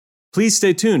Please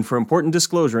stay tuned for important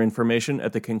disclosure information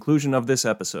at the conclusion of this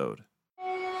episode.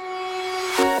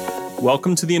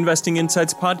 Welcome to the Investing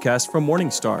Insights podcast from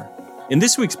Morningstar. In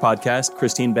this week's podcast,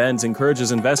 Christine Benz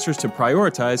encourages investors to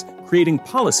prioritize creating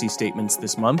policy statements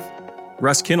this month.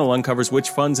 Russ Kinnell uncovers which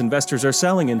funds investors are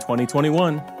selling in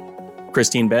 2021.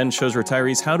 Christine Benz shows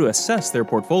retirees how to assess their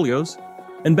portfolios.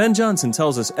 And Ben Johnson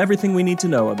tells us everything we need to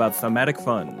know about thematic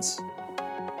funds.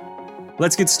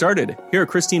 Let's get started. Here are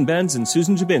Christine Benz and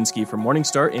Susan Jabinski from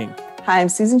Morningstar, Inc. Hi, I'm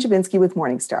Susan Jabinski with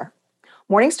Morningstar.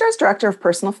 Morningstar's Director of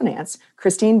Personal Finance,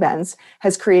 Christine Benz,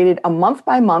 has created a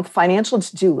month-by-month financial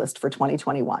to-do list for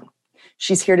 2021.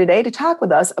 She's here today to talk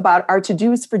with us about our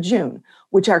to-dos for June,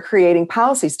 which are creating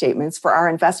policy statements for our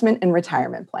investment and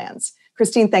retirement plans.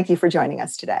 Christine, thank you for joining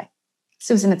us today.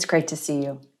 Susan, it's great to see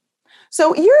you.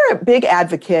 So you're a big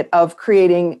advocate of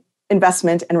creating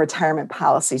investment and retirement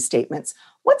policy statements.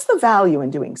 What's the value in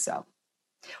doing so?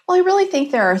 Well, I really think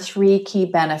there are three key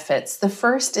benefits. The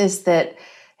first is that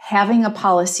having a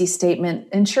policy statement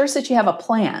ensures that you have a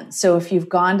plan. So if you've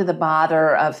gone to the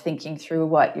bother of thinking through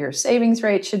what your savings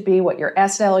rate should be, what your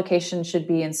asset allocation should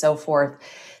be, and so forth,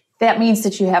 that means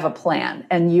that you have a plan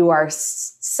and you are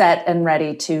set and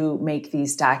ready to make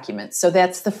these documents. So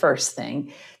that's the first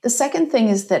thing. The second thing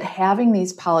is that having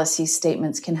these policy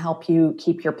statements can help you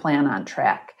keep your plan on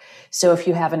track. So if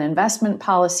you have an investment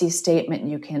policy statement,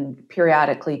 you can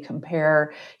periodically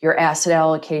compare your asset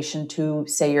allocation to,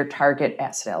 say, your target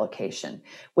asset allocation.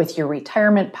 With your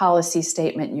retirement policy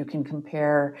statement, you can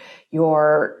compare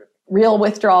your real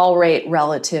withdrawal rate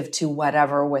relative to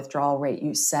whatever withdrawal rate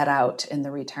you set out in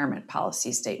the retirement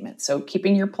policy statement. So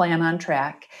keeping your plan on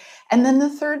track. And then the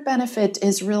third benefit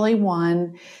is really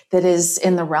one that is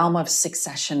in the realm of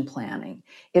succession planning.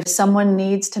 If someone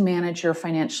needs to manage your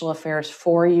financial affairs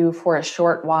for you for a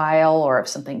short while, or if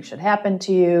something should happen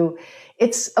to you,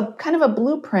 it's a kind of a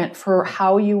blueprint for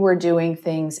how you were doing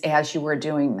things as you were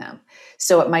doing them.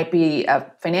 So it might be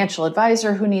a financial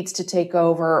advisor who needs to take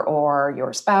over, or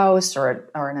your spouse, or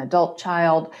an adult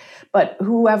child, but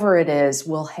whoever it is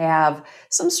will have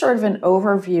some sort of an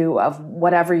overview of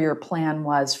whatever your plan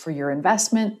was for your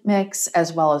investment mix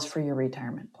as well as for your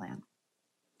retirement plan.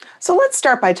 So let's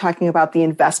start by talking about the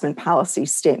investment policy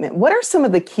statement. What are some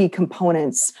of the key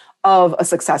components of a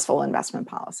successful investment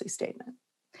policy statement?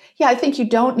 Yeah, I think you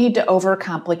don't need to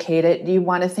overcomplicate it. You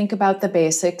want to think about the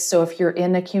basics. So if you're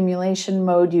in accumulation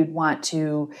mode, you'd want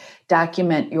to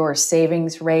document your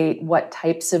savings rate, what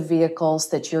types of vehicles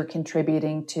that you're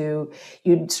contributing to.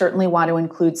 You'd certainly want to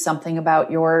include something about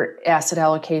your asset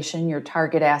allocation, your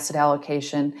target asset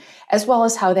allocation, as well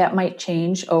as how that might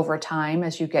change over time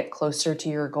as you get closer to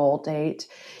your goal date.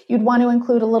 You'd want to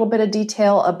include a little bit of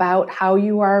detail about how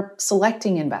you are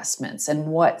selecting investments and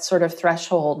what sort of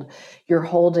threshold you're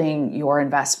holding your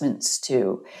investments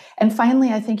to. And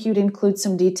finally, I think you'd include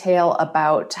some detail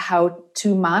about how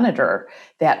to monitor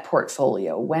that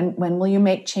portfolio. When will you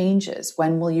make changes?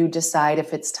 When will you decide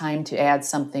if it's time to add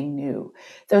something new?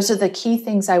 Those are the key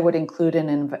things I would include in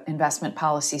an investment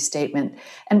policy statement.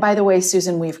 And by the way,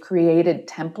 Susan, we've created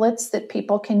templates that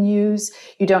people can use.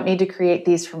 You don't need to create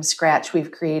these from scratch.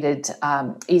 We've created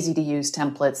easy to use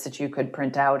templates that you could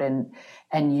print out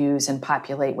and use and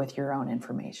populate with your own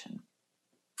information.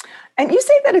 And you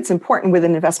say that it's important with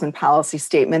an investment policy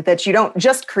statement that you don't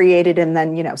just create it and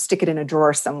then, stick it in a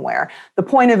drawer somewhere. The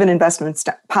point of an investment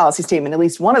policy statement, at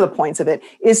least one of the points of it,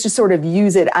 is to sort of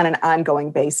use it on an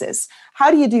ongoing basis.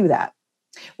 How do you do that?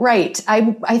 Right.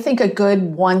 I think a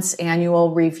good once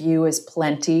annual review is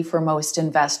plenty for most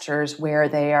investors, where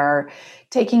they are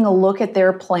taking a look at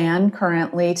their plan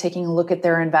currently, taking a look at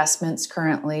their investments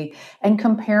currently, and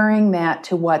comparing that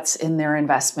to what's in their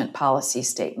investment policy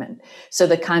statement. So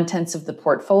the contents of the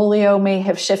portfolio may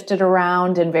have shifted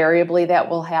around. Invariably, that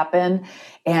will happen.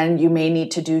 And you may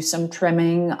need to do some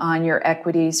trimming on your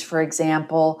equities, for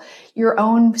example. Your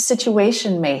own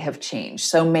situation may have changed.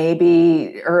 So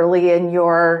maybe early in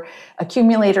your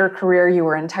accumulator career, you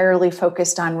were entirely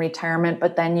focused on retirement,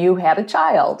 but then you had a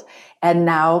child. And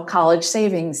now college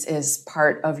savings is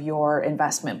part of your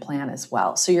investment plan as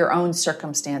well. So your own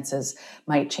circumstances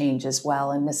might change as well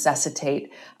and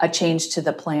necessitate a change to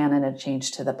the plan and a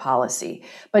change to the policy.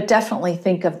 But definitely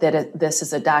think of this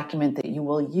as a document that you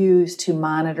will use to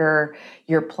monitor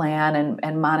your plan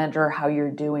and monitor how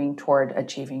you're doing toward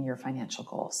achieving your financial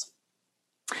goals.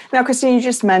 Now, Christine, you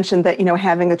just mentioned that,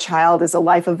 having a child is a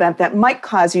life event that might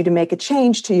cause you to make a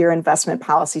change to your investment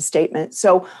policy statement.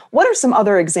 So what are some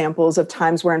other examples of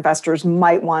times where investors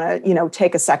might want to,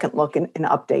 take a second look and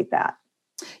update that?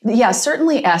 Yeah,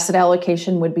 certainly asset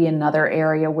allocation would be another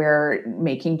area where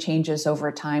making changes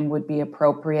over time would be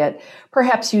appropriate.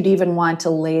 Perhaps you'd even want to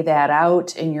lay that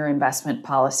out in your investment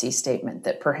policy statement,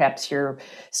 that perhaps you're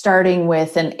starting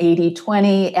with an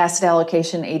 80-20 asset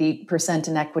allocation, 80%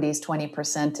 in equities,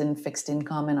 20% in fixed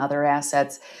income and other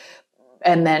assets,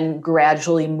 and then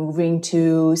gradually moving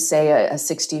to, say, a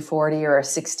 60-40 or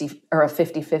a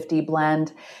 50-50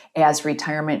 blend as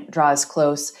retirement draws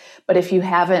close. But if you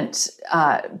haven't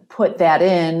put that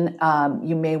in,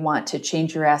 you may want to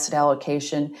change your asset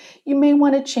allocation. You may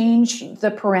want to change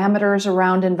the parameters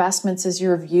around investments as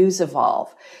your views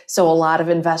evolve. So a lot of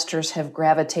investors have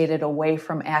gravitated away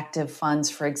from active funds,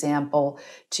 for example,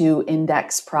 to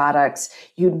index products.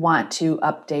 You'd want to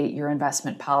update your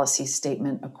investment policy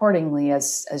statement accordingly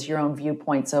as your own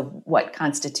viewpoints of what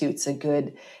constitutes a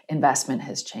good investment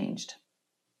has changed.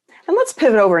 And let's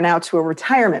pivot over now to a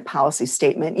retirement policy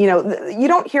statement. You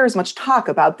don't hear as much talk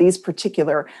about these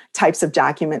particular types of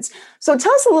documents. So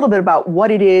tell us a little bit about what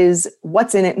it is,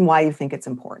 what's in it, and why you think it's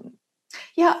important.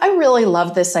 Yeah, I really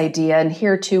love this idea. And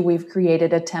here too, we've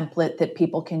created a template that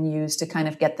people can use to kind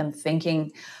of get them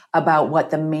thinking about what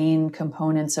the main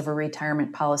components of a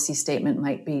retirement policy statement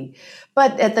might be.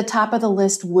 But at the top of the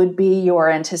list would be your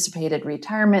anticipated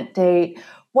retirement date,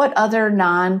 what other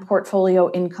non-portfolio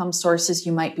income sources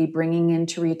you might be bringing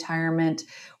into retirement,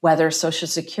 whether Social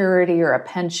Security or a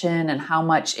pension, and how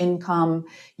much income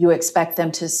you expect them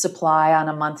to supply on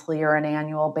a monthly or an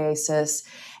annual basis.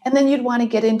 And then you'd want to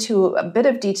get into a bit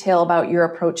of detail about your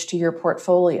approach to your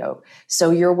portfolio.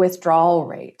 So your withdrawal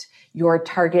rate, your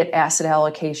target asset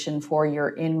allocation for your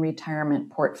in-retirement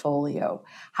portfolio,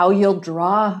 how you'll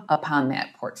draw upon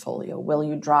that portfolio. Will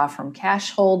you draw from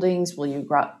cash holdings? Will you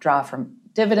draw from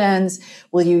dividends?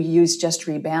 Will you use just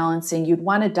rebalancing? You'd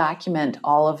want to document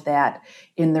all of that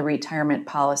in the retirement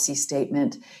policy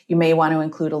statement. You may want to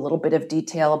include a little bit of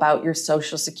detail about your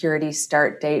Social Security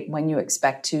start date, when you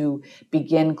expect to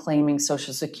begin claiming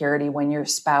Social Security, when your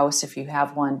spouse, if you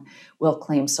have one, will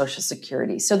claim Social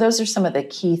Security. So those are some of the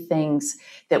key things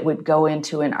that would go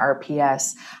into an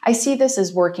RPS. I see this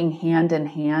as working hand in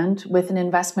hand with an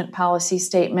investment policy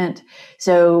statement.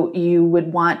 So you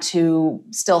would want to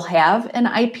still have an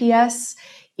IPS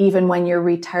even when you're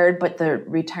retired, but the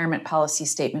retirement policy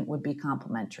statement would be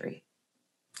complementary.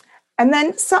 And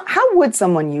then how would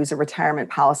someone use a retirement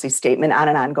policy statement on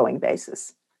an ongoing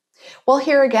basis? Well,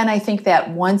 here again, I think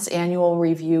that once annual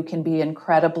review can be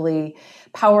incredibly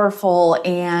powerful,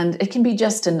 and it can be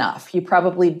just enough. You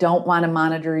probably don't want to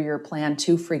monitor your plan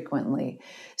too frequently.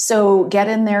 So get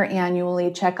in there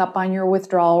annually, check up on your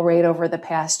withdrawal rate over the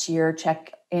past year,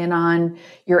 check in on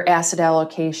your asset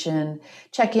allocation,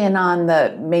 check in on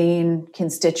the main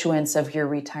constituents of your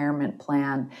retirement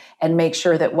plan, and make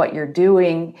sure that what you're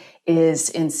doing is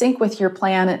in sync with your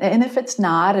plan. And if it's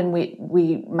not, and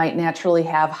we might naturally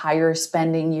have higher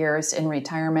spending years in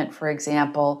retirement, for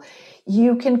example,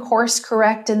 you can course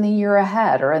correct in the year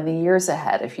ahead or in the years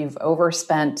ahead. If you've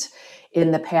overspent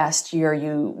in the past year,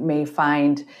 you may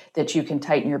find that you can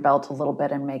tighten your belt a little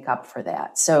bit and make up for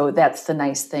that. So that's the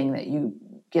nice thing, that you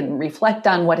can reflect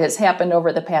on what has happened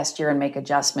over the past year and make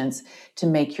adjustments to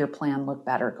make your plan look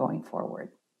better going forward.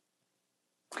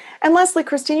 And lastly,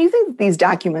 Christine, you think that these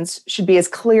documents should be as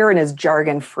clear and as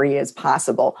jargon-free as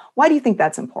possible. Why do you think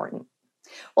that's important?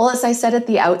 Well, as I said at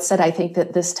the outset, I think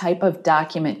that this type of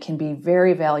document can be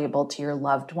very valuable to your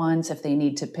loved ones if they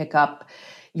need to pick up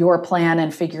your plan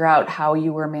and figure out how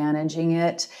you were managing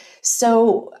it.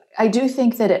 So I do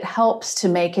think that it helps to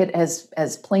make it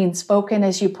as plain spoken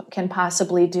as you can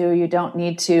possibly do. You don't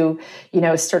need to,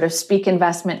 sort of speak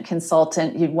investment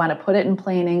consultant. You'd want to put it in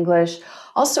plain English.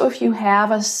 Also, if you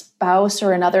have a spouse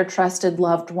or another trusted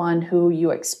loved one who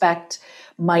you expect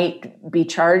might be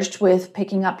charged with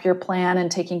picking up your plan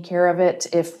and taking care of it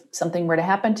if something were to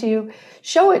happen to you,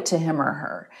 show it to him or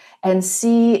her and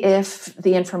see if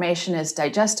the information is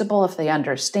digestible, if they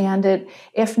understand it.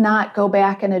 If not, go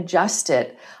back and adjust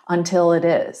it until it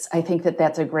is. I think that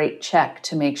that's a great check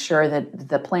to make sure that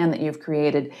the plan that you've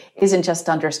created isn't just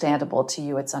understandable to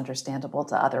you, it's understandable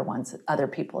to other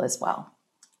people as well.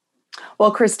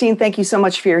 Well, Christine, thank you so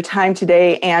much for your time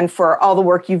today and for all the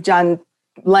work you've done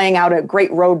laying out a great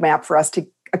roadmap for us to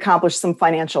accomplish some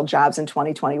financial jobs in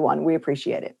 2021. We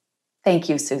appreciate it. Thank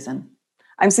you, Susan.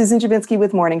 I'm Susan Jabinski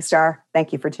with Morningstar.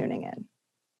 Thank you for tuning in.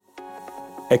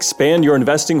 Expand your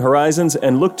investing horizons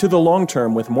and look to the long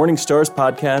term with Morningstar's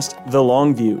podcast, The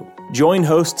Long View. Join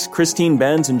hosts Christine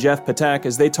Benz and Jeff Patak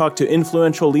as they talk to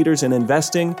influential leaders in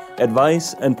investing,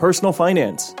 advice, and personal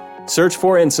finance. Search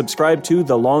for and subscribe to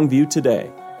The Long View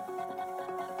today.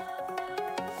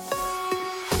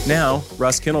 Now,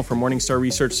 Russ Kinnel from Morningstar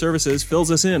Research Services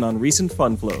fills us in on recent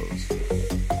fund flows.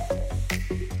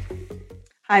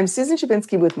 Hi, I'm Susan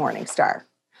Chabinsky with Morningstar.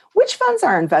 Which funds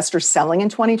are investors selling in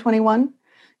 2021?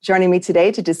 Joining me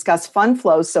today to discuss fund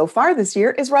flows so far this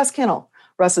year is Russ Kinnel.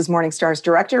 Russ is Morningstar's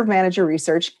Director of Manager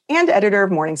Research and editor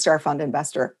of Morningstar Fund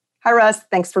Investor. Hi, Russ.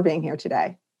 Thanks for being here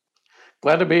today.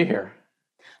 Glad to be here.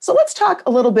 So let's talk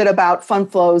a little bit about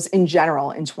fund flows in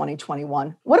general in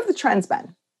 2021. What have the trends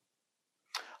been?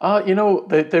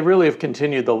 They really have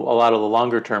continued a lot of the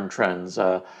longer term trends,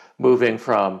 moving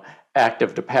from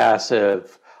active to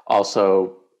passive,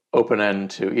 also open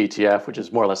end to ETF, which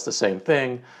is more or less the same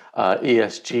thing.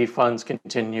 ESG funds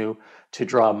continue to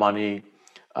draw money,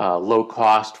 low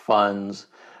cost funds,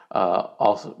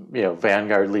 also,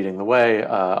 Vanguard leading the way,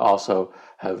 also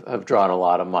have drawn a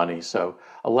lot of money. So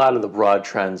a lot of the broad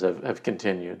trends have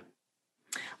continued.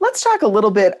 Let's talk a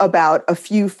little bit about a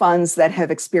few funds that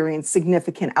have experienced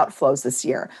significant outflows this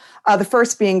year. The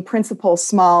first being Principal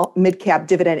Small Mid-Cap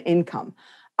Dividend Income.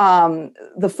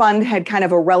 The fund had kind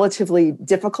of a relatively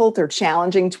difficult or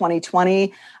challenging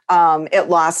 2020. It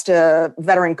lost a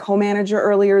veteran co-manager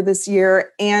earlier this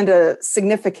year, and a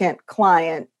significant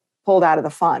client pulled out of the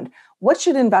fund. What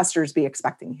should investors be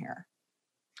expecting here?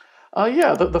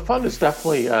 The fund is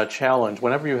definitely a challenge.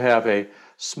 Whenever you have a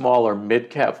smaller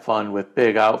mid-cap fund with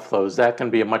big outflows, that can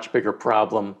be a much bigger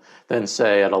problem than,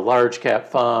 say, at a large cap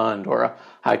fund or a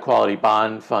high-quality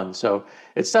bond fund. So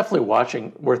it's definitely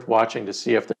worth watching to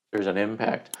see if there's an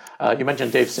impact. You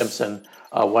mentioned Dave Simpson,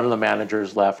 one of the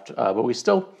managers left, but we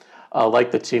still like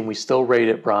the team. We still rate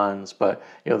it bronze, but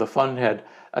the fund had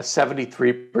a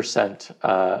 73%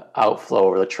 outflow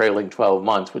over the trailing 12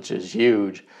 months, which is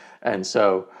huge. And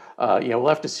so we'll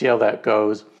have to see how that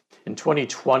goes. In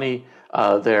 2020,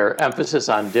 their emphasis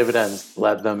on dividends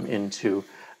led them into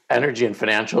energy and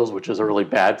financials, which is a really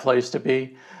bad place to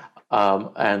be.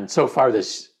 And so far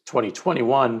this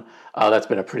 2021, that's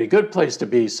been a pretty good place to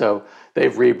be. So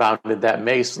they've rebounded. That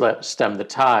may stem the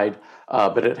tide,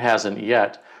 but it hasn't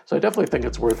yet. So I definitely think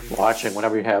it's worth watching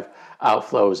whenever you have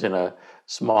outflows in a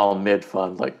small mid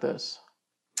fund like this.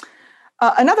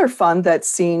 Another fund that's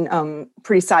seen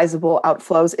pretty sizable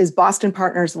outflows is Boston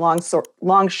Partners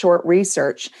Long Short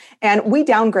Research. And we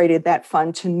downgraded that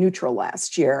fund to neutral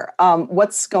last year.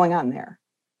 What's going on there?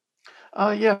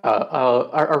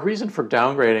 Our reason for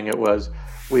downgrading it was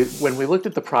when we looked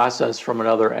at the process from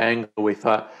another angle, we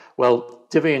thought, well,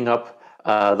 divvying up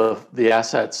the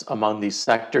assets among these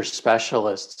sector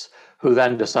specialists who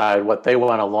then decide what they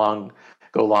want to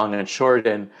go long and short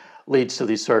in leads to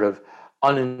these sort of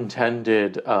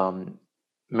unintended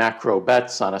macro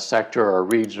bets on a sector or a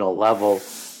regional level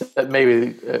that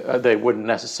maybe they wouldn't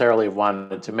necessarily have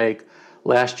wanted to make.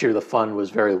 Last year, the fund was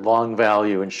very long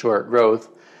value and short growth,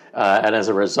 and as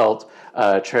a result,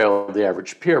 trailed the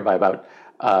average peer by about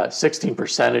 16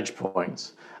 percentage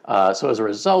points. So as a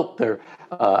result, their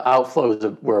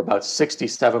outflows were about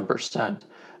 67%.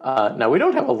 Now, we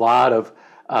don't have a lot of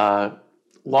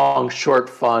long short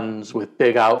funds with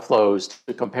big outflows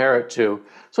to compare it to.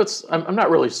 So I'm not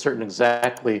really certain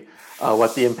exactly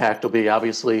what the impact will be.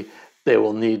 Obviously, they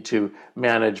will need to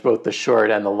manage both the short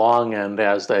and the long end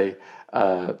as they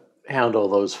handle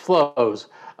those flows.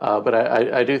 But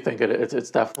I do think it's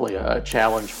definitely a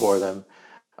challenge for them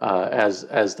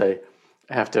as they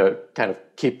have to kind of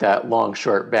keep that long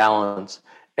short balance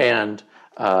and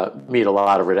meet a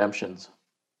lot of redemptions.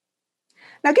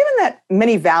 Now, given that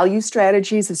many value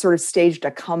strategies have sort of staged a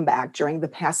comeback during the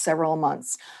past several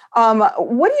months,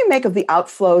 what do you make of the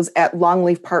outflows at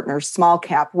Longleaf Partners Small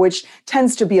Cap, which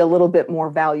tends to be a little bit more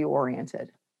value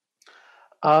oriented?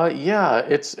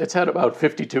 It's had about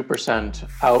 52%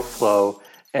 outflow,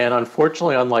 and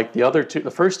unfortunately, unlike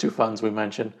the first two funds we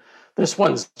mentioned, this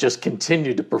one's just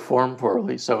continued to perform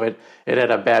poorly. So it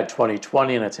had a bad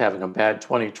 2020, and it's having a bad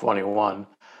 2021.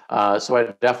 So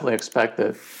I definitely expect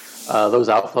that those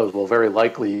outflows will very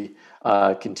likely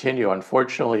continue.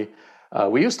 Unfortunately,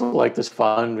 we used to like this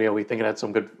fund. We think it had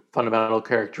some good fundamental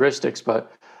characteristics,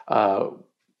 but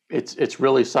it's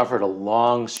really suffered a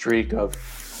long streak of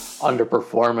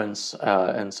underperformance,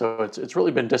 and so it's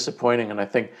really been disappointing. And I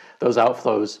think those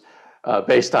outflows,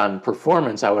 based on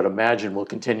performance, I would imagine will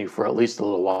continue for at least a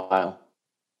little while.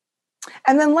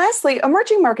 And then lastly,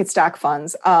 emerging market stock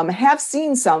funds have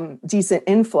seen some decent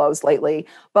inflows lately,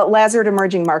 but Lazard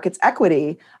Emerging Markets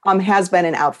Equity has been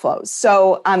in outflows.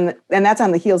 So, and that's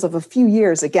on the heels of a few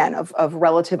years, again, of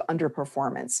relative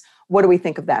underperformance. What do we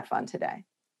think of that fund today?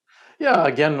 Yeah,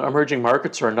 again, emerging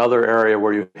markets are another area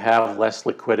where you have less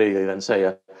liquidity than, say,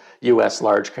 a U.S.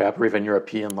 large cap or even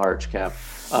European large cap.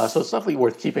 So it's definitely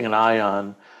worth keeping an eye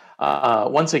on.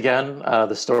 Once again,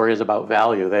 the story is about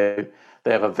value. They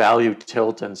have a value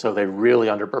tilt, and so they really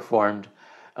underperformed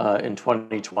in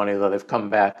 2020, though they've come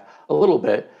back a little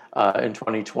bit in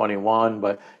 2021.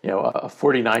 But a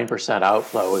 49%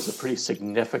 outflow is a pretty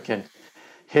significant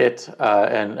hit,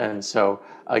 and so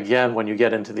again, when you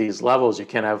get into these levels, you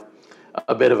can have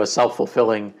a bit of a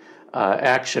self-fulfilling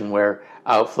action where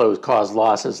outflows cause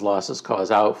losses, losses cause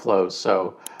outflows.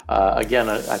 So again,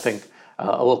 I think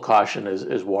a little caution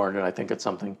is warranted. I think it's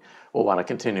something we'll want to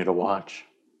continue to watch.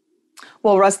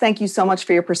 Well, Russ, thank you so much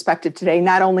for your perspective today,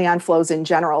 not only on flows in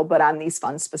general, but on these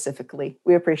funds specifically.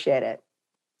 We appreciate it.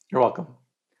 You're welcome.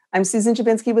 I'm Susan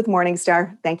Jabinski with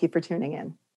Morningstar. Thank you for tuning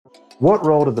in. What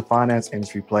role does the finance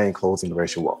industry play in closing the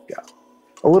racial wealth gap?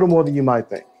 A little more than you might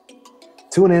think.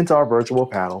 Tune in to our virtual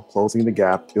panel, Closing the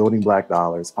Gap, Building Black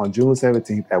Dollars, on June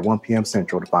 17th at 1 p.m.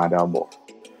 Central to find out more.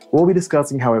 We'll be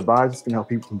discussing how advisors can help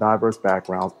people from diverse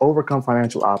backgrounds overcome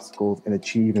financial obstacles and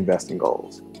achieve investing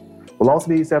goals. We'll also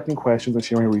be accepting questions and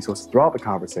sharing resources throughout the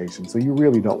conversation, so you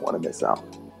really don't want to miss out.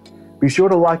 Be sure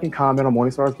to like and comment on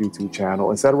Morningstar's YouTube channel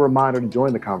and set a reminder to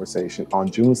join the conversation on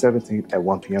June 17th at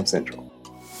 1 p.m. Central.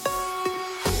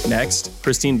 Next,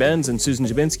 Christine Benz and Susan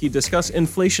Jabinski discuss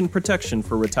inflation protection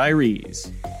for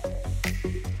retirees.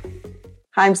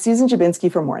 Hi, I'm Susan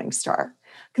Jabinski for Morningstar.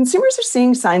 Consumers are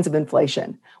seeing signs of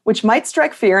inflation, which might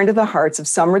strike fear into the hearts of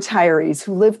some retirees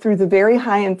who lived through the very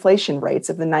high inflation rates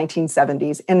of the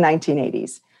 1970s and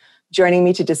 1980s. Joining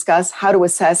me to discuss how to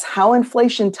assess how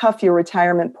inflation tough your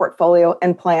retirement portfolio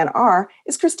and plan are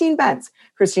is Christine Benz,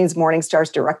 Christine's Morningstar's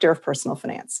Director of Personal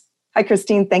Finance. Hi,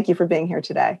 Christine. Thank you for being here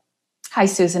today. Hi,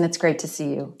 Susan. It's great to see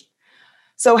you.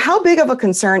 So how big of a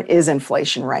concern is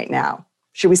inflation right now?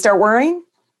 Should we start worrying?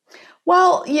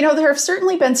 Well, there have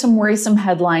certainly been some worrisome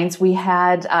headlines. We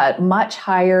had a much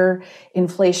higher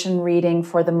inflation reading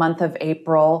for the month of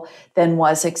April than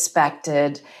was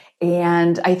expected.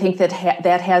 And I think that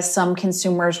that has some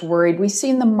consumers worried. We've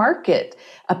seen the market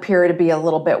appear to be a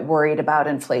little bit worried about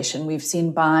inflation. We've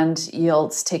seen bond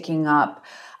yields ticking up.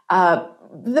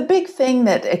 The big thing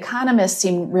that economists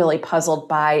seem really puzzled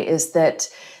by is that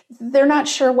they're not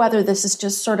sure whether this is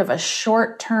just sort of a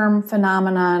short-term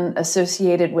phenomenon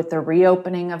associated with the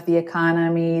reopening of the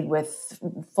economy, with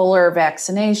fuller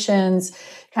vaccinations,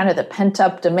 kind of the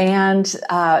pent-up demand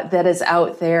that is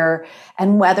out there,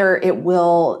 and whether it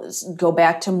will go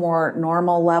back to more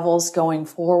normal levels going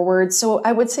forward. So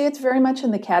I would say it's very much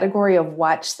in the category of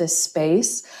watch this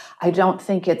space. I don't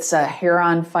think it's a hair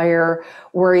on fire,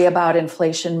 worry about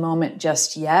inflation moment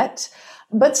just yet.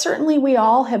 But certainly we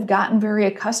all have gotten very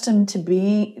accustomed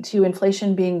to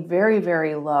inflation being very,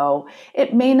 very low.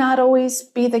 It may not always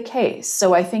be the case.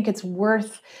 So I think it's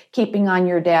worth keeping on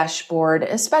your dashboard,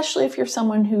 especially if you're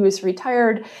someone who is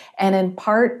retired and in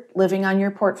part living on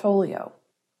your portfolio.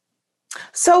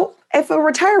 So if a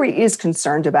retiree is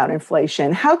concerned about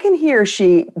inflation, how can he or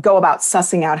she go about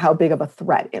sussing out how big of a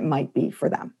threat it might be for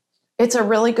them? It's a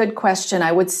really good question.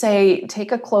 I would say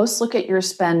take a close look at your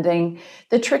spending.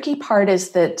 The tricky part is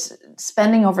that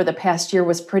spending over the past year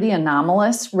was pretty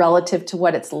anomalous relative to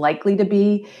what it's likely to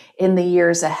be in the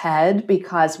years ahead,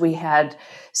 because we had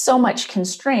so much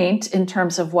constraint in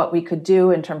terms of what we could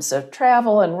do in terms of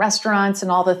travel and restaurants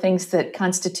and all the things that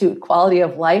constitute quality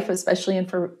of life, especially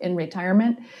in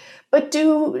retirement. But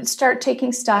do start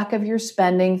taking stock of your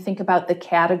spending. Think about the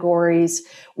categories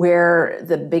where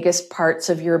the biggest parts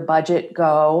of your budget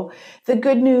go. The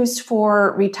good news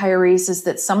for retirees is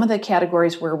that some of the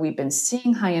categories where we've been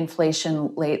seeing high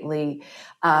inflation lately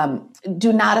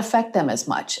do not affect them as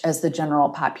much as the general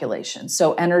population.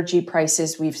 So energy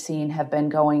prices we've seen have been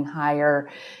going higher.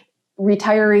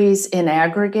 Retirees in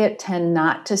aggregate tend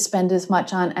not to spend as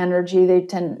much on energy. They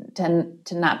tend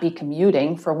to not be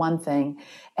commuting, for one thing.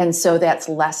 And so that's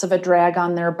less of a drag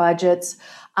on their budgets.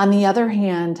 On the other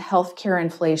hand, healthcare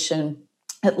inflation,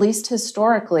 at least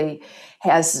historically,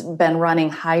 has been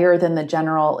running higher than the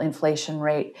general inflation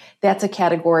rate. That's a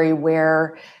category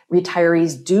where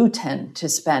retirees do tend to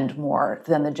spend more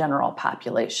than the general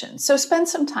population. So spend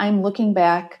some time looking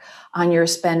back on your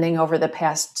spending over the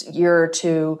past year or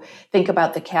two. Think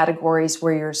about the categories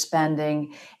where you're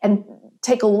spending and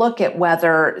take a look at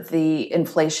whether the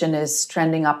inflation is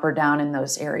trending up or down in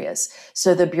those areas.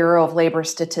 So the Bureau of Labor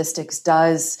Statistics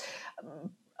does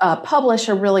publish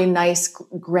a really nice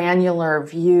granular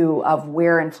view of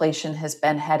where inflation has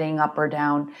been heading up or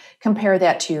down. Compare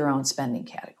that to your own spending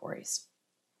categories.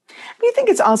 I think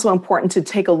it's also important to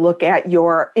take a look at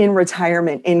your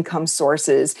in-retirement income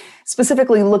sources,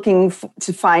 specifically looking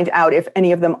to find out if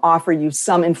any of them offer you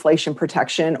some inflation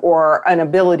protection or an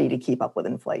ability to keep up with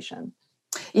inflation.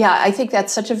 Yeah, I think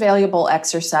that's such a valuable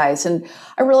exercise. And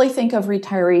I really think of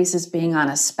retirees as being on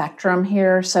a spectrum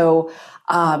here. So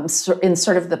in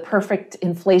sort of the perfect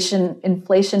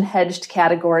inflation hedged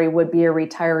category would be a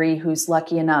retiree who's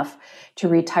lucky enough to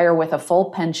retire with a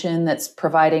full pension that's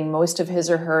providing most of his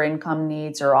or her income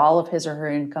needs or all of his or her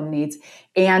income needs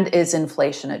and is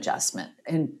inflation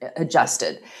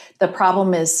adjusted. The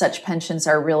problem is such pensions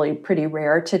are really pretty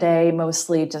rare today,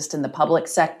 mostly just in the public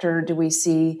sector do we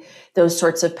see those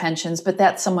sorts of pensions, but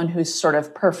that's someone who's sort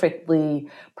of perfectly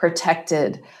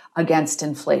protected against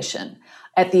inflation.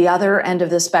 At the other end of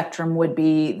the spectrum would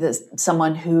be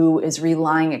someone who is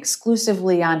relying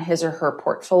exclusively on his or her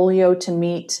portfolio to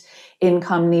meet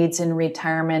income needs in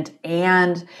retirement,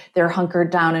 and they're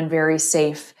hunkered down in very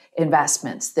safe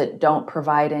investments that don't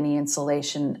provide any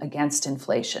insulation against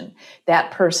inflation. That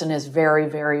person is very,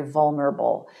 very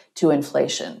vulnerable to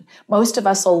inflation. Most of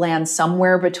us will land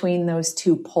somewhere between those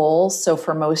two poles. So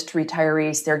for most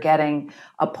retirees, they're getting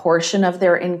a portion of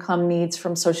their income needs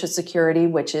from Social Security,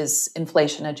 which is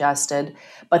inflation adjusted,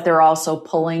 but they're also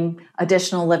pulling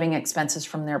additional living expenses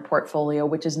from their portfolio,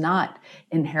 which is not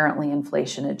inherently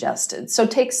inflation adjusted. So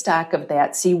take stock of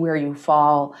that, see where you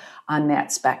fall on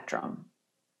that spectrum.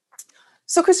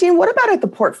 So, Christine, what about at the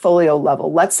portfolio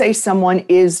level? Let's say someone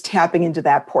is tapping into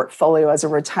that portfolio as a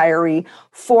retiree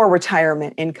for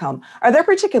retirement income. Are there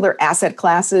particular asset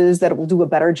classes that will do a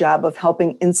better job of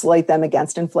helping insulate them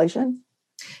against inflation?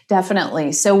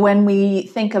 Definitely. So when we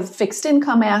think of fixed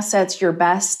income assets, your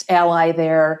best ally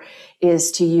there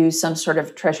is to use some sort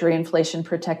of Treasury inflation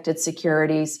protected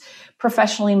securities.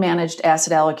 Professionally managed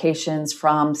asset allocations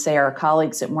from, say, our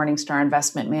colleagues at Morningstar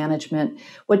Investment Management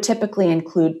would typically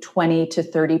include 20 to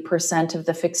 30% of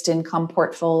the fixed income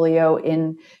portfolio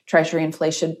in Treasury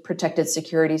inflation protected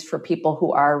securities for people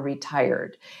who are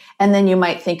retired. And then you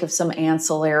might think of some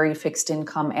ancillary fixed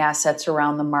income assets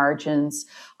around the margins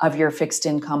of your fixed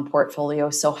income portfolio.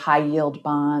 So high yield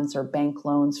bonds or bank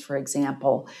loans, for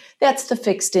example. That's the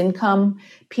fixed income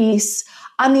piece.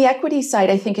 On the equity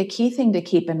side, I think a key thing to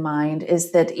keep in mind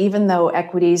is that even though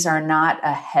equities are not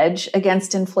a hedge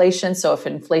against inflation, so if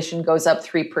inflation goes up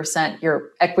 3%,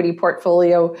 your equity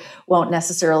portfolio won't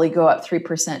necessarily go up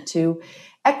 3% too.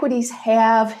 Equities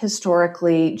have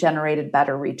historically generated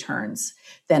better returns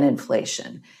than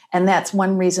inflation. And that's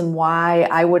one reason why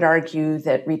I would argue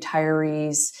that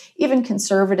retirees, even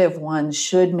conservative ones,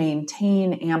 should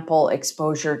maintain ample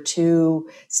exposure to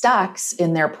stocks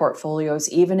in their portfolios,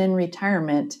 even in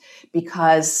retirement,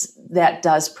 because that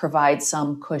does provide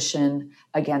some cushion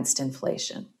against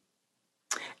inflation.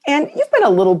 And you've been a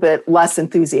little bit less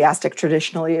enthusiastic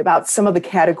traditionally about some of the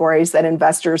categories that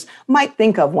investors might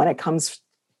think of when it comes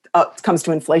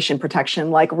to inflation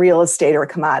protection, like real estate or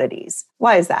commodities.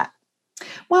 Why is that?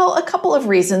 Well, a couple of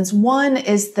reasons. One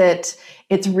is that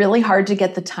it's really hard to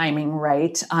get the timing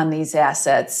right on these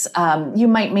assets. You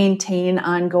might maintain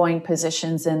ongoing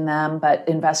positions in them, but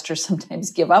investors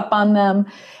sometimes give up on them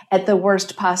at the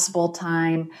worst possible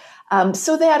time.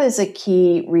 So that is a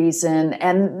key reason.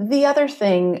 And the other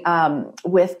thing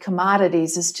with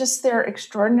commodities is just they're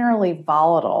extraordinarily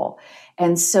volatile.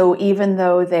 And so even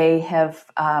though they have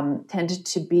tended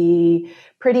to be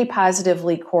pretty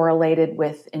positively correlated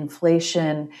with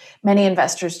inflation, many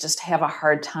investors just have a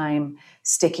hard time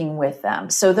sticking with them.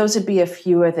 So those would be a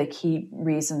few of the key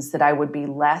reasons that I would be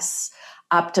less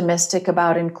optimistic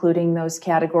about including those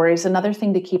categories. Another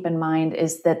thing to keep in mind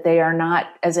is that they are not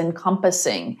as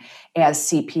encompassing as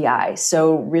CPI.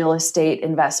 So real estate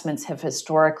investments have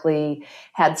historically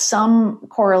had some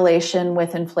correlation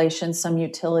with inflation, some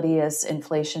utility as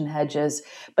inflation hedges,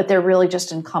 but they're really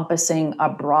just encompassing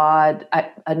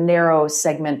a narrow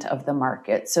segment of the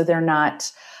market. So they're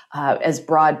not as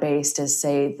broad-based as,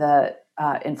 say, the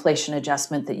inflation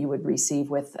adjustment that you would receive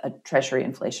with a Treasury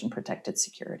inflation protected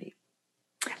security.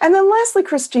 And then lastly,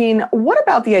 Christine, what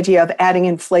about the idea of adding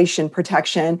inflation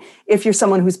protection if you're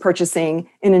someone who's purchasing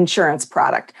an insurance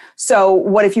product? So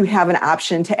what if you have an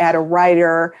option to add a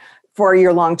rider for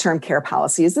your long-term care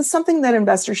policy? Is this something that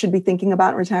investors should be thinking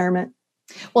about in retirement?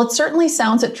 Well, it certainly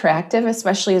sounds attractive,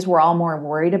 especially as we're all more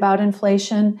worried about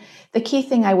inflation. The key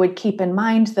thing I would keep in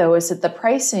mind, though, is that the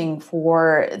pricing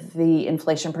for the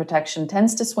inflation protection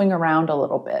tends to swing around a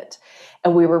little bit.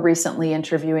 And we were recently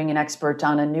interviewing an expert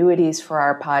on annuities for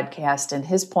our podcast, and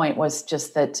his point was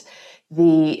just that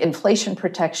the inflation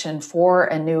protection for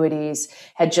annuities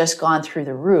had just gone through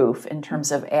the roof in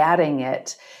terms of adding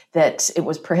it, that it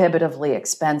was prohibitively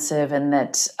expensive and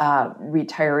that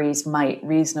retirees might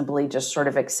reasonably just sort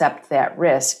of accept that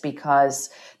risk because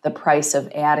the price of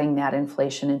adding that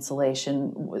inflation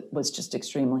insulation was just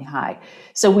extremely high.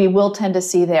 So we will tend to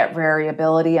see that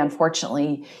variability.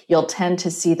 Unfortunately, you'll tend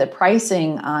to see the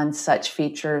pricing on such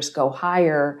features go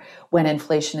higher when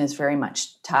inflation is very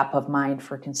much top of mind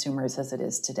for consumers as it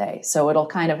is today. So it'll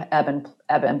kind of ebb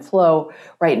and flow.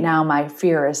 Right now, my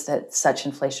fear is that such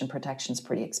inflation protection is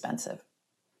pretty expensive.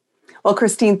 Well,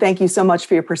 Christine, thank you so much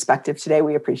for your perspective today.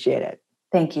 We appreciate it.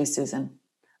 Thank you, Susan.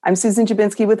 I'm Susan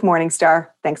Jabinski with Morningstar.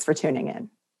 Thanks for tuning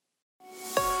in.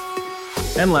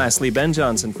 And lastly, Ben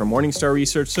Johnson from Morningstar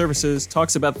Research Services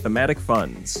talks about thematic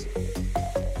funds.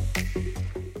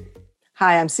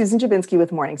 Hi, I'm Susan Jabinski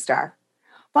with Morningstar.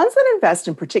 Funds that invest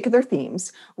in particular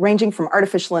themes, ranging from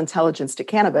artificial intelligence to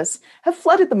cannabis, have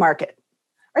flooded the market.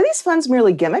 Are these funds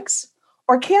merely gimmicks,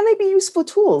 or can they be useful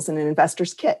tools in an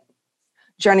investor's kit?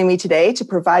 Joining me today to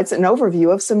provide an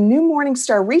overview of some new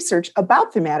Morningstar research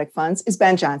about thematic funds is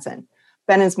Ben Johnson.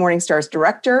 Ben is Morningstar's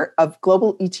Director of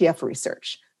Global ETF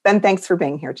Research. Ben, thanks for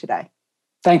being here today.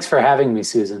 Thanks for having me,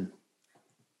 Susan.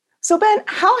 So Ben,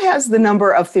 how has the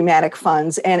number of thematic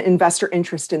funds and investor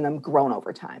interest in them grown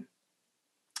over time?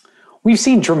 We've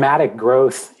seen dramatic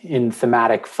growth in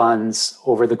thematic funds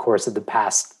over the course of the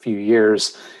past few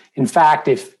years. In fact,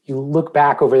 if you look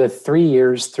back over the 3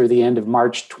 years through the end of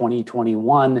March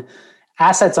 2021,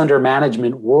 assets under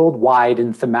management worldwide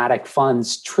in thematic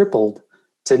funds tripled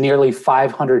to nearly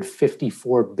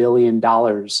 $554 billion.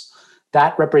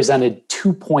 That represented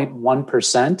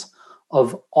 2.1%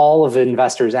 of all of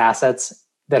investors' assets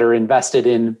that are invested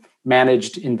in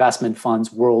managed investment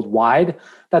funds worldwide.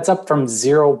 That's up from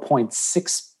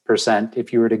 0.6%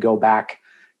 if you were to go back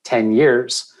 10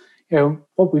 years.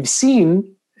 What we've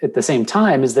seen at the same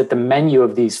time is that the menu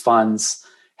of these funds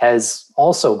has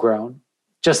also grown.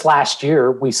 Just last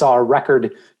year, we saw a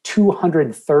record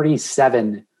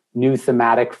 237 new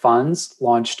thematic funds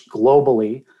launched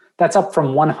globally. That's up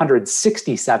from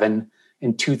 167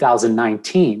 in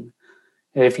 2019.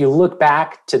 And if you look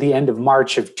back to the end of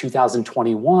March of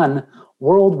 2021,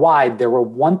 worldwide, there were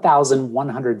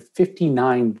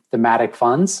 1,159 thematic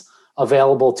funds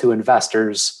available to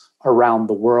investors around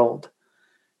the world.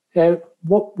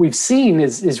 What we've seen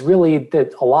is really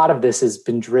that a lot of this has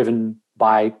been driven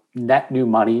by net new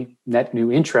money, net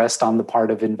new interest on the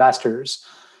part of investors.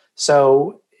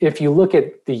 So if you look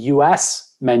at the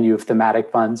US menu of thematic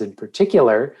funds in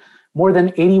particular, more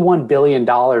than $81 billion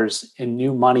in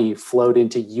new money flowed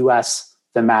into US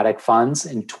thematic funds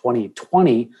in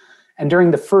 2020. And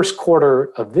during the first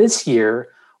quarter of this year,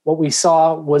 what we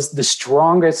saw was the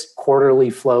strongest quarterly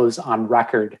flows on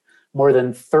record. More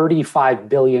than $35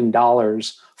 billion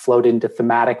flowed into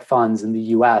thematic funds in the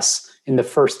US in the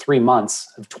first 3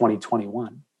 months of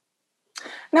 2021.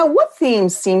 Now, what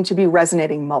themes seem to be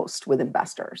resonating most with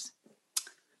investors?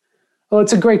 Well,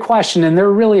 it's a great question. And there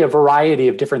are really a variety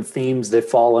of different themes that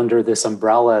fall under this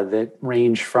umbrella that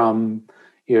range from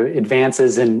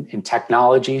advances in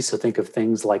technology. So think of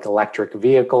things like electric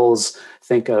vehicles,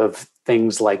 think of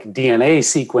things like DNA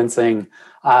sequencing,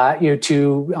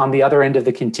 to on the other end of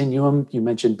the continuum, you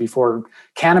mentioned before,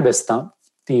 cannabis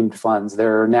themed funds.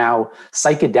 There are now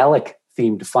psychedelic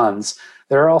themed funds.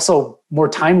 There are also more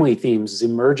timely themes,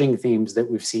 emerging themes that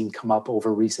we've seen come up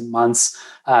over recent months.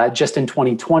 Just in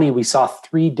 2020, we saw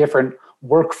 3 different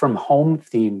work from home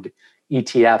themed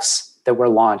ETFs that were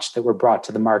launched, that were brought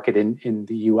to the market in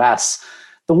the US.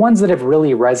 The ones that have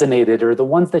really resonated are the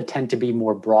ones that tend to be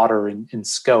more broader in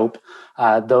scope,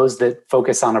 those that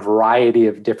focus on a variety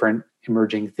of different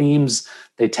emerging themes.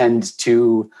 They tend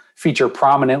to feature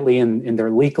prominently in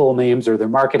their legal names or their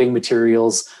marketing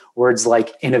materials words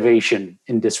like innovation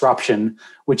and disruption,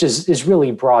 which is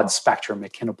really broad spectrum.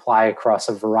 It can apply across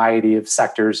a variety of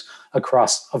sectors,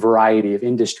 across a variety of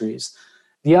industries.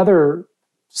 The other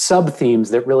sub-themes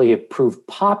that really have proved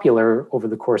popular over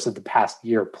the course of the past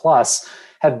year plus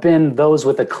have been those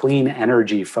with a clean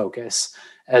energy focus.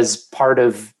 As part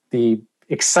of the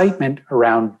excitement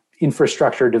around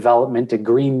infrastructure development, a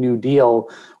Green New Deal,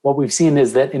 what we've seen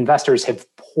is that investors have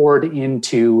poured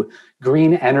into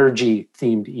green energy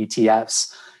themed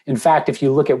ETFs. In fact, if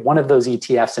you look at one of those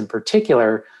ETFs in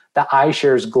particular, the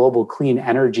iShares Global Clean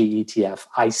Energy ETF,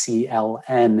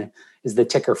 ICLN, is the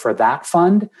ticker for that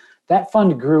fund. That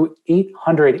fund grew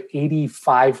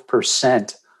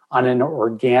 885% on an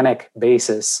organic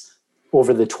basis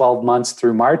over the 12 months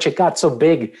through March. It got so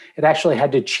big, it actually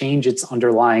had to change its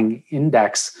underlying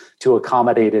index to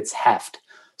accommodate its heft.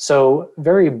 So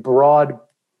very broad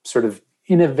sort of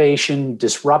innovation,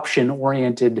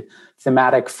 disruption-oriented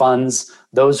thematic funds,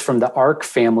 those from the ARK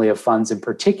family of funds in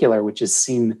particular, which has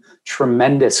seen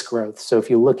tremendous growth. So if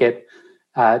you look at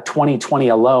 2020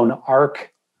 alone,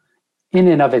 ARK in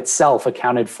and of itself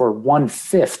accounted for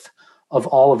 1/5 of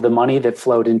all of the money that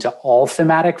flowed into all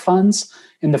thematic funds.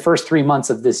 In the first 3 months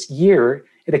of this year,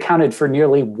 it accounted for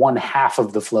nearly 1/2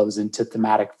 of the flows into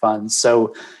thematic funds.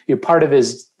 So part of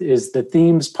it is the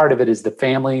themes, part of it is the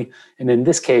family. And in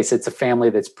this case, it's a family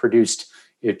that's produced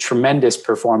tremendous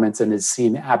performance and has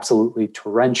seen absolutely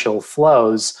torrential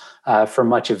flows for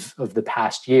much of the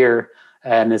past year.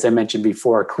 And as I mentioned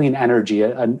before, clean energy,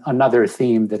 another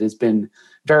theme that has been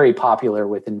very popular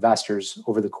with investors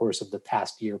over the course of the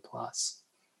past year plus.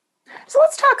 So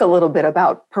let's talk a little bit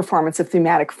about performance of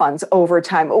thematic funds over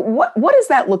time. What does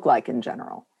that look like in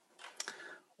general?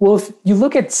 Well, if you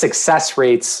look at success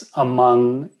rates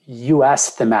among US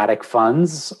thematic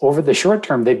funds, over the short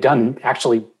term, they've done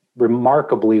actually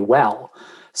remarkably well.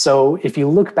 So if you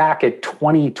look back at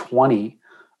 2020,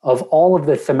 of all of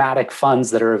the thematic funds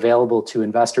that are available to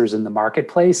investors in the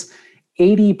marketplace,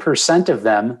 80% of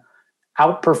them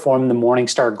outperformed the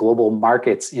Morningstar Global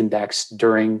Markets Index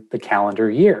during the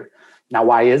calendar year. Now,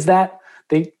 why is that?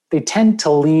 They tend to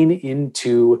lean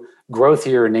into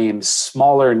growthier names,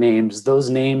 smaller names, those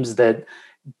names that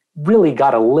really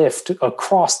got a lift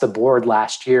across the board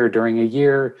last year during a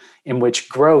year in which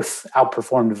growth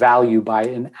outperformed value by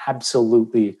an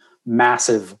absolutely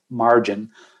massive margin.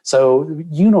 So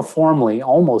uniformly,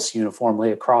 almost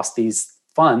uniformly across these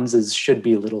funds, as should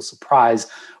be a little surprise,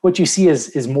 what you see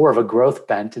is more of a growth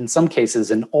bent, in some cases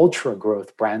an ultra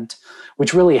growth bent,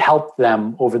 which really helped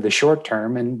them over the short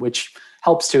term and which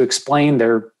helps to explain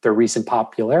their recent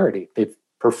popularity. They've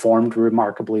performed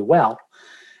remarkably well.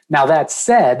 Now, that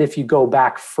said, if you go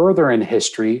back further in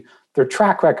history, their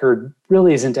track record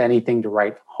really isn't anything to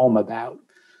write home about.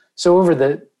 So over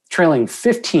the trailing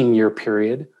 15-year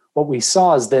period, what we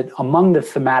saw is that among the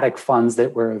thematic funds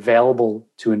that were available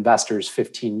to investors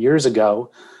 15 years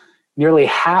ago, nearly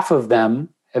half of them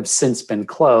have since been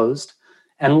closed,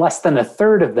 and less than a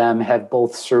third of them have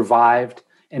both survived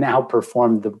and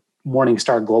outperformed the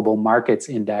Morningstar Global Markets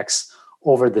Index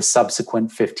over the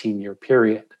subsequent 15-year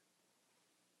period.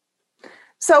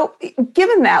 So,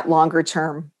 given that longer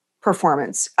term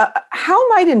performance, how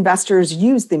might investors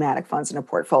use thematic funds in a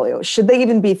portfolio? Should they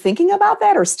even be thinking about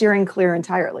that or steering clear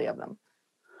entirely of them?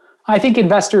 I think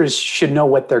investors should know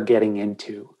what they're getting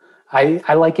into.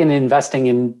 I liken investing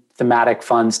in thematic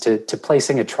funds to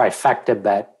placing a trifecta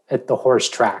bet at the horse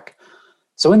track.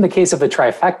 So in the case of a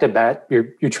trifecta bet,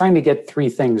 you're trying to get three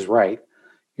things right.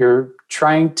 You're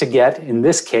trying to get, in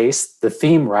this case, the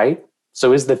theme right.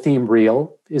 So is the theme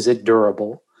real? Is it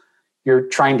durable? You're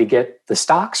trying to get the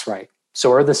stocks right.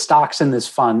 So are the stocks in this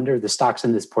fund or the stocks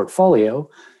in this portfolio,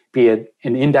 be it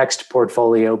an indexed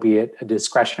portfolio, be it a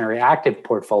discretionary active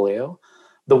portfolio,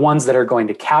 the ones that are going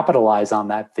to capitalize on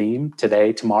that theme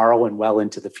today, tomorrow, and well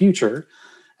into the future?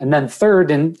 And then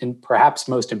third, and perhaps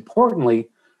most importantly,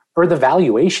 are the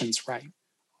valuations right?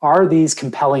 Are these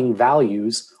compelling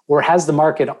values, or has the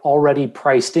market already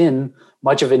priced in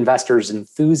much of investors'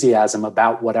 enthusiasm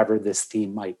about whatever this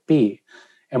theme might be?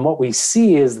 And what we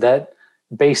see is that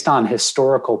based on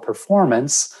historical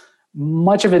performance,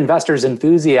 much of investors'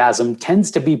 enthusiasm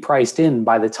tends to be priced in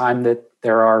by the time that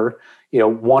there are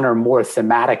one or more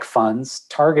thematic funds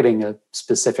targeting a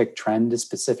specific trend, a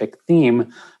specific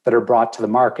theme that are brought to the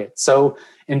market. So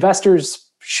investors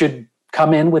should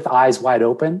come in with eyes wide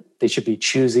open. They should be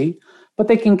choosy, but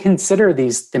they can consider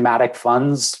these thematic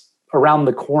funds around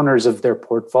the corners of their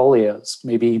portfolios.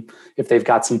 Maybe if they've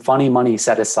got some funny money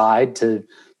set aside to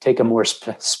take a more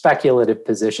speculative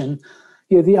position.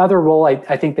 The other role I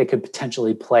think they could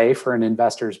potentially play for an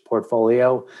investor's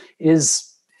portfolio is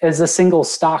as a single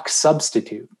stock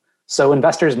substitute. So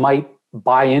investors might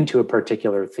buy into a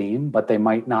particular theme, but they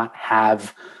might not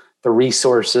have the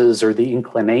resources or the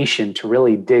inclination to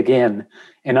really dig in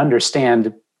and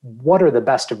understand what are the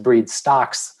best of breed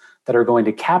stocks that are going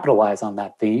to capitalize on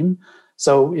that theme.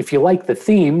 So if you like the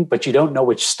theme, but you don't know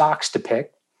which stocks to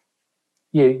pick,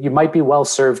 you might be well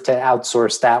served to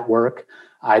outsource that work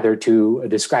either to a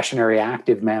discretionary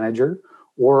active manager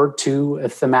or to a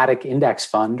thematic index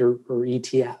fund or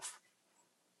ETF.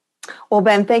 Well,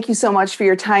 Ben, thank you so much for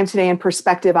your time today and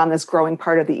perspective on this growing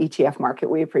part of the ETF market.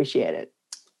 We appreciate it.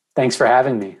 Thanks for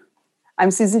having me.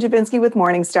 I'm Susan Jabinsky with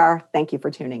Morningstar. Thank you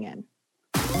for tuning in.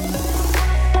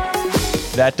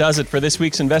 That does it for this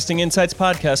week's Investing Insights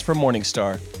podcast from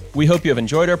Morningstar. We hope you have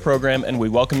enjoyed our program and we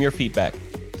welcome your feedback.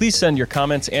 Please send your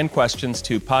comments and questions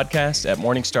to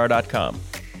podcast@morningstar.com.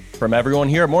 From everyone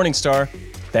here at Morningstar,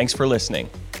 thanks for listening.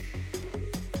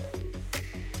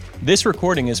 This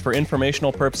recording is for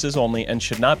informational purposes only and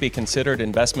should not be considered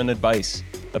investment advice.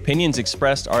 Opinions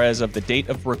expressed are as of the date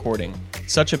of recording.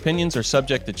 Such opinions are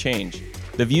subject to change.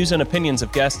 The views and opinions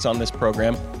of guests on this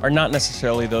program are not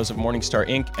necessarily those of Morningstar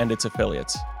Inc. and its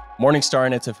affiliates. Morningstar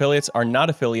and its affiliates are not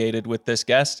affiliated with this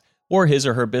guest or his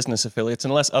or her business affiliates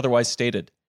unless otherwise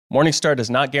stated. Morningstar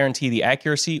does not guarantee the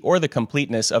accuracy or the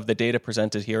completeness of the data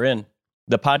presented herein.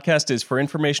 The podcast is for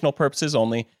informational purposes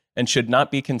only and should not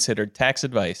be considered tax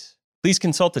advice. Please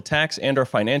consult a tax and/or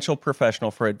financial professional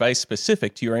for advice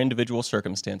specific to your individual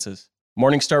circumstances.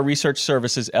 Morningstar Research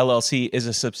Services, LLC is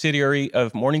a subsidiary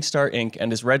of Morningstar, Inc.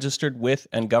 and is registered with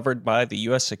and governed by the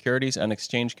U.S. Securities and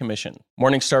Exchange Commission.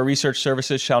 Morningstar Research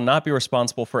Services shall not be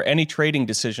responsible for any trading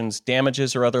decisions,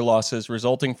 damages, or other losses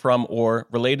resulting from or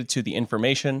related to the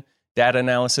information, data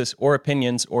analysis, or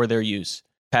opinions or their use.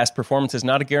 Past performance is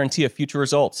not a guarantee of future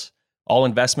results. All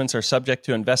investments are subject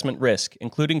to investment risk,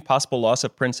 including possible loss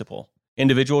of principal.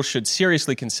 Individuals should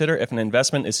seriously consider if an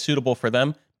investment is suitable for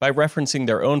them by referencing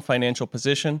their own financial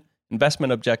position,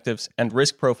 investment objectives, and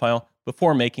risk profile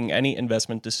before making any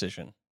investment decision.